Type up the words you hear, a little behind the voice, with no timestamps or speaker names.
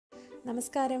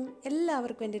നമസ്കാരം,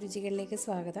 എല്ലാവർക്കും എൻ്റെ രുചികളിലേക്ക്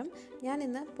സ്വാഗതം. ഞാൻ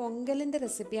ഇന്ന് പൊങ്കലിൻ്റെ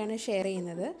റെസിപ്പിയാണ് ഷെയർ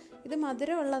ചെയ്യുന്നത്. ഇത്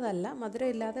മധുരമുള്ളതല്ല,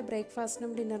 മധുരമില്ലാതെ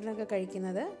ബ്രേക്ക്ഫാസ്റ്റിനും ഡിന്നറിനൊക്കെ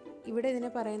കഴിക്കുന്നത്. ഇവിടെ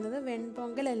ഇതിനെ പറയുന്നത്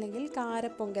വെൺപൊങ്കൽ അല്ലെങ്കിൽ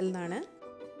കാരപ്പൊങ്കൽ എന്നാണ്.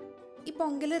 ഈ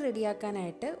പൊങ്കൽ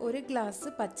റെഡിയാക്കാനായിട്ട് 1 ഗ്ലാസ്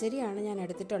പച്ചരിയാണ് ഞാൻ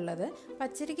എടുത്തിട്ടുള്ളത്.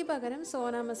 പച്ചരിക്ക് പകരം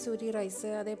സോന മസൂരി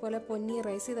റൈസ്, അതേപോലെ പൊന്നി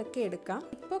റൈസ് ഇതൊക്കെ എടുക്കാം.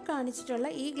 ഇപ്പോൾ കാണിച്ചിട്ടുള്ള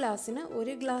ഈ ഗ്ലാസ്സിന്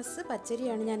 1 ഗ്ലാസ്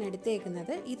പച്ചരിയാണ് ഞാൻ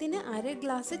എടുത്തേക്കുന്നത്. ഇതിന് 1/2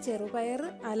 ഗ്ലാസ് ചെറുപയർ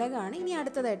അലകാണ് ഇനി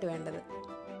അടുത്തതായിട്ട് വേണ്ടത്.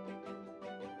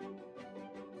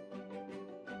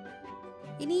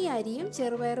 ഇനി ഈ അരിയും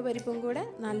ചെറുപയർ പരിപ്പും കൂടെ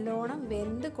നല്ലോണം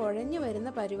വെന്ത് കുഴഞ്ഞു വരുന്ന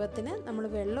പരുവത്തിന് നമ്മൾ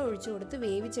വെള്ളം ഒഴിച്ചു കൊടുത്ത്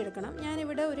വേവിച്ചെടുക്കണം.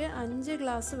 ഞാനിവിടെ ഒരു 5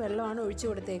 ഗ്ലാസ് വെള്ളമാണ് ഒഴിച്ചു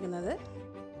കൊടുത്തേക്കുന്നത്.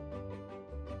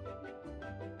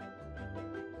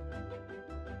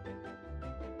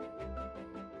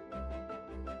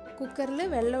 കുക്കറിൽ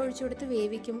വെള്ളം ഒഴിച്ചു കൊടുത്ത്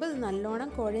വേവിക്കുമ്പോൾ ഇത്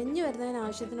നല്ലോണം കുഴഞ്ഞു വരുന്നതിന്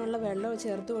ആവശ്യത്തിനുള്ള വെള്ളം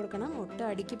ചേർത്ത് കൊടുക്കണം. ഒട്ടും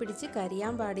അടുക്കി പിടിച്ച്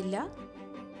കരിയാൻ പാടില്ല.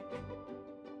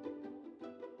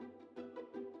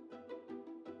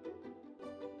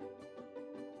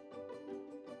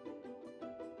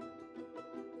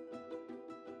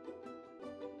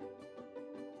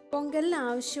 പൊങ്കലിന്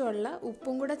ആവശ്യമുള്ള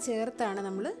ഉപ്പും കൂടെ ചേർത്താണ്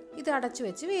നമ്മൾ ഇത് അടച്ചു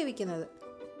വെച്ച് വേവിക്കുന്നത്.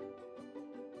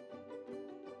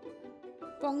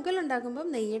 പൊങ്കൽ ഉണ്ടാക്കുമ്പം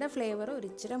നെയ്യുടെ ഫ്ലേവർ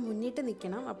ഒരിച്ചിരി മുന്നിട്ട്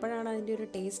നിൽക്കണം, അപ്പോഴാണ് അതിൻ്റെ ഒരു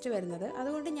ടേസ്റ്റ് വരുന്നത്.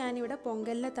 അതുകൊണ്ട് ഞാനിവിടെ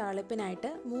പൊങ്കലിലെ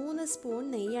താളിപ്പിനായിട്ട് 3 സ്പൂൺ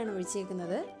നെയ്യാണ്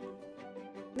ഒഴിച്ചേക്കുന്നത്.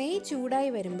 നെയ്യ്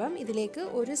ചൂടായി വരുമ്പം ഇതിലേക്ക്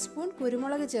 1 സ്പൂൺ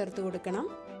കുരുമുളക് ചേർത്ത് കൊടുക്കണം.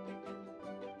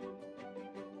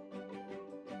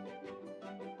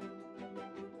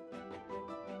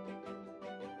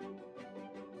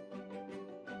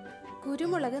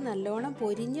 കുരുമുളക് നല്ലോണം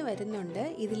പൊരിഞ്ഞു വരുന്നുണ്ട്.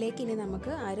 ഇതിലേക്ക് ഇനി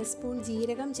നമുക്ക് 1/2 സ്പൂൺ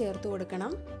ജീരകം ചേർത്ത്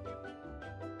കൊടുക്കണം.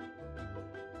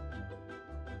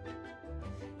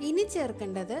 ഇനി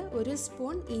ചേർക്കേണ്ടത് 1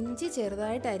 സ്പൂൺ ഇഞ്ചി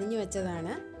ചെറുതായിട്ട് അരിഞ്ഞു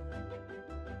വെച്ചതാണ്.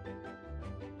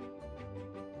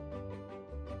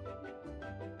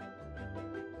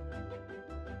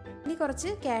 ഇനി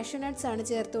കുറച്ച് കാഷ്യൂ നട്ട്സ് ആണ്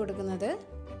ചേർത്ത് കൊടുക്കുന്നത്.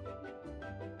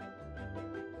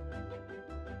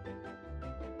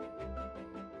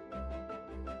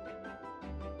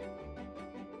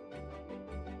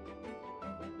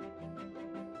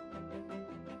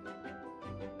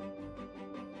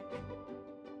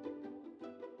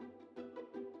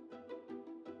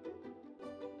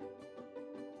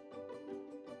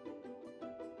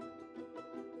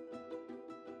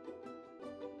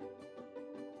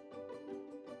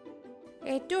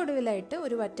 ഏറ്റവും ഒടുവിലായിട്ട്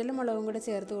ഒരു വറ്റൽമുളകും കൂടെ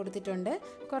ചേർത്ത് കൊടുത്തിട്ടുണ്ട്.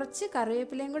 കുറച്ച്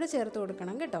കറിവേപ്പിലയും കൂടെ ചേർത്ത്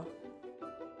കൊടുക്കണം കേട്ടോ.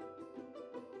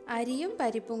 അരിയും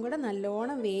പരിപ്പും കൂടെ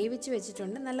നല്ലോണം വേവിച്ച്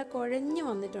വെച്ചിട്ടുണ്ട്, നല്ല കുഴഞ്ഞു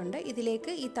വന്നിട്ടുണ്ട്.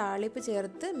 ഇതിലേക്ക് ഈ താളിപ്പ്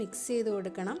ചേർത്ത് മിക്സ് ചെയ്ത്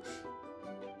കൊടുക്കണം.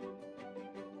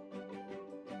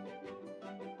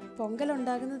 പൊങ്കൽ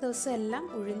ഉണ്ടാകുന്ന ദിവസം എല്ലാം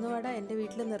ഉഴുന്നുവട എൻ്റെ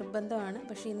വീട്ടിൽ നിർബന്ധമാണ്.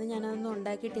 പക്ഷേ ഇന്ന് ഞാനതൊന്നും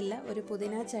ഉണ്ടാക്കിയിട്ടില്ല. ഒരു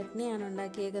പുതിന ചട്നിയാണ്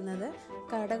ഉണ്ടാക്കിയേക്കുന്നത്.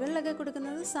 കടകളിലൊക്കെ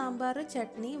കൊടുക്കുന്നത് സാമ്പാർ,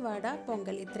 ചട്നി, വട,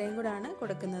 പൊങ്കൽ ഇത്രയും കൂടാണ്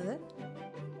കൊടുക്കുന്നത്.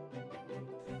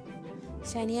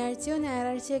 ശനിയാഴ്ചയോ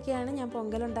ഞായറാഴ്ചയൊക്കെയാണ് ഞാൻ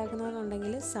പൊങ്കൽ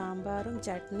ഉണ്ടാക്കുന്നതെന്നുണ്ടെങ്കിൽ സാമ്പാറും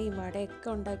ചട്നിയും വടയൊക്കെ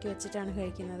ഉണ്ടാക്കി വെച്ചിട്ടാണ്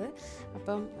കഴിക്കുന്നത്.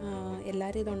 അപ്പം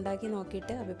എല്ലാവരും ഇതുണ്ടാക്കി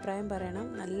നോക്കിയിട്ട് അഭിപ്രായം പറയണം.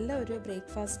 നല്ല ഒരു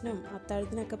ബ്രേക്ക്ഫാസ്റ്റിനും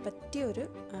അത്താഴത്തിനൊക്കെ പറ്റിയ ഒരു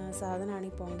സാധനമാണ്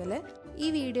ഈ പൊങ്കൽ. ഈ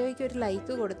വീഡിയോയ്ക്ക് ഒരു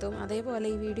ലൈക്ക് കൊടുത്തും അതേപോലെ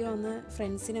ഈ വീഡിയോ ഒന്ന്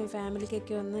ഫ്രണ്ട്സിനും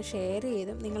ഫാമിലിക്കൊക്കെ ഒന്ന് ഷെയർ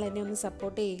ചെയ്തും നിങ്ങൾ എന്നെ ഒന്ന്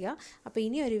സപ്പോർട്ട് ചെയ്യുക. അപ്പോൾ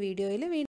ഇനി ഒരു വീഡിയോയിൽ